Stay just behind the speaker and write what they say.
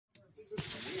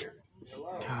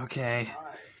Okay.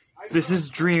 This is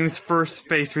Dream's first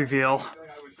face reveal.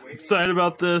 Excited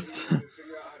about this.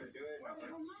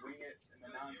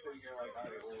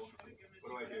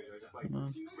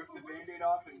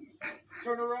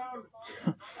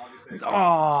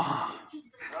 Oh,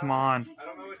 come on. I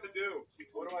don't know what to do.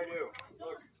 What do I do?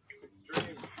 Look, it's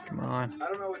Dream. Come on. I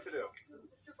don't know what to do.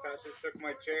 Pat just took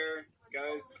my chair.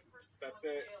 Guys, that's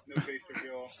it. No face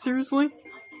reveal. Seriously?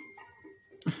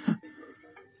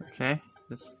 Okay.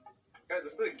 Guys,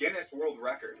 this is a Guinness World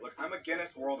Record. Look, I'm a Guinness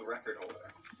World Record holder.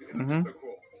 Because it's so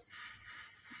cool.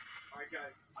 Alright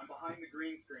guys, I'm behind the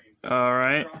green screen.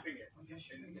 Alright. Dropping it.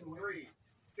 In 3,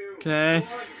 2, Okay.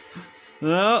 1.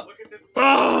 No. Look at this.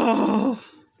 Oh!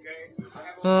 Okay.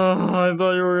 Oh, I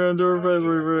thought you were gonna do a face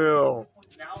reveal.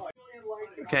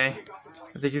 Okay.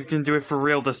 I think he's gonna do it for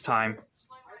real this time.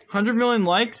 100 million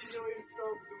likes?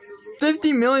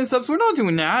 50 million subs? We're not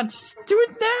doing that. Just do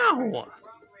it now.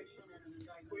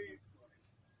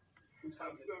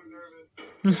 I'm so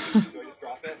nervous. Do I just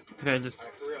drop it? Okay, just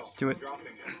For real. do it. I'm dropping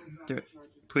it. Do it.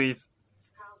 Please.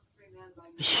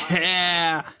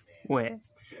 Yeah! Wait.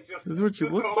 This is what you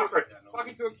look like?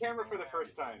 Talking to a camera for the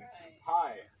first time.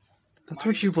 Hi. That's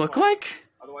what you look like?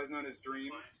 Otherwise known as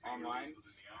Dream online.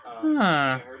 Huh.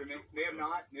 You heard of me? May have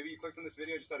not. Maybe you clicked on this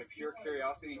video just out of pure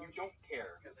curiosity and you don't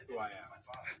care who I am.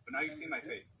 But now you've seen my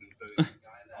face, and so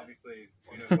obviously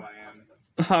you know who I am.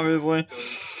 Obviously.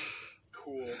 So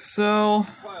cool. So,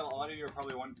 Well, a lot of you are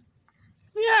probably wondering.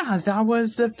 yeah, that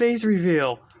was the face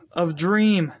reveal of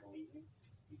Dream.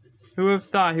 Who would have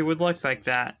thought he would look like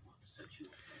that?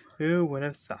 Who would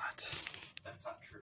have thought?